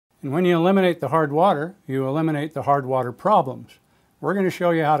And when you eliminate the hard water, you eliminate the hard water problems. We're going to show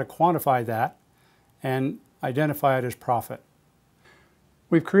you how to quantify that and identify it as profit.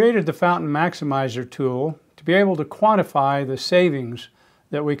 We've created the Fountain Maximizer tool to be able to quantify the savings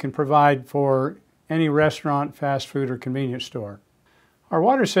that we can provide for any restaurant, fast food, or convenience store. Our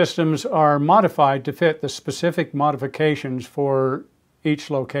water systems are modified to fit the specific modifications for each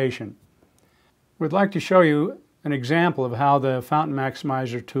location. We'd like to show you an example of how the Fountain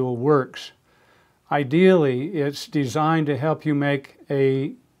Maximizer tool works. Ideally, it's designed to help you make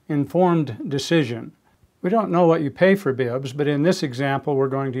an informed decision. We don't know what you pay for bibs, but in this example, we're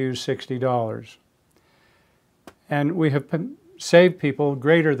going to use $60. And we have saved people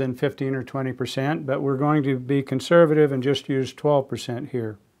greater than 15 or 20%, but we're going to be conservative and just use 12%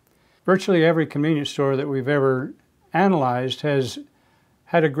 here. Virtually every convenience store that we've ever analyzed has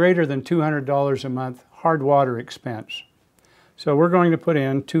had a greater than $200 a month hard water expense. So we're going to put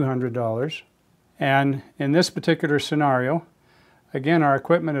in $200. And in this particular scenario, again, our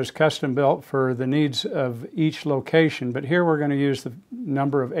equipment is custom built for the needs of each location, but here we're going to use the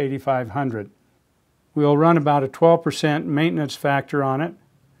number of 8,500. We'll run about a 12% maintenance factor on it,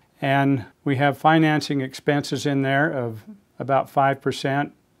 and we have financing expenses in there of about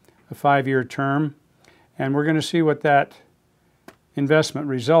 5%, a 5-year term, and we're going to see what that investment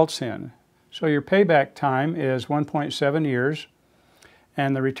results in. So your payback time is 1.7 years,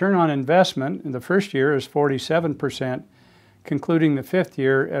 and the return on investment in the first year is 47%, concluding the 5th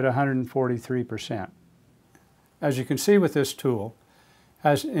year at 143%. As you can see with this tool,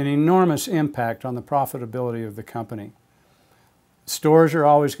 has an enormous impact on the profitability of the company. Stores are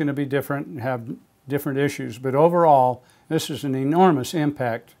always going to be different and have different issues, but overall, this is an enormous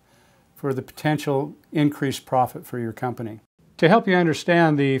impact for the potential increased profit for your company. To help you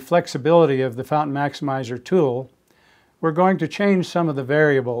understand the flexibility of the Fountain Maximizer tool, we're going to change some of the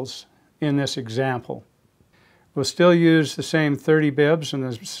variables in this example. We'll still use the same 30 bibs and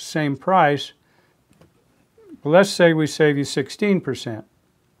the same price, but let's say we save you 16%.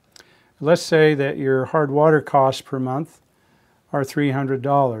 Let's say that your hard water costs per month are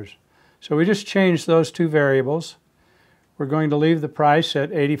 $300. So we just changed those two variables. We're going to leave the price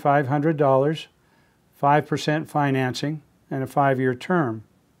at $8,500, 5% financing, and a 5-year term.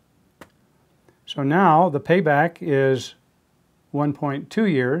 So now the payback is 1.2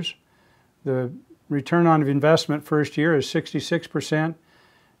 years. The return on investment first year is 66%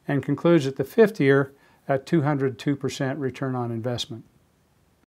 and concludes at the 5th year at 202% return on investment.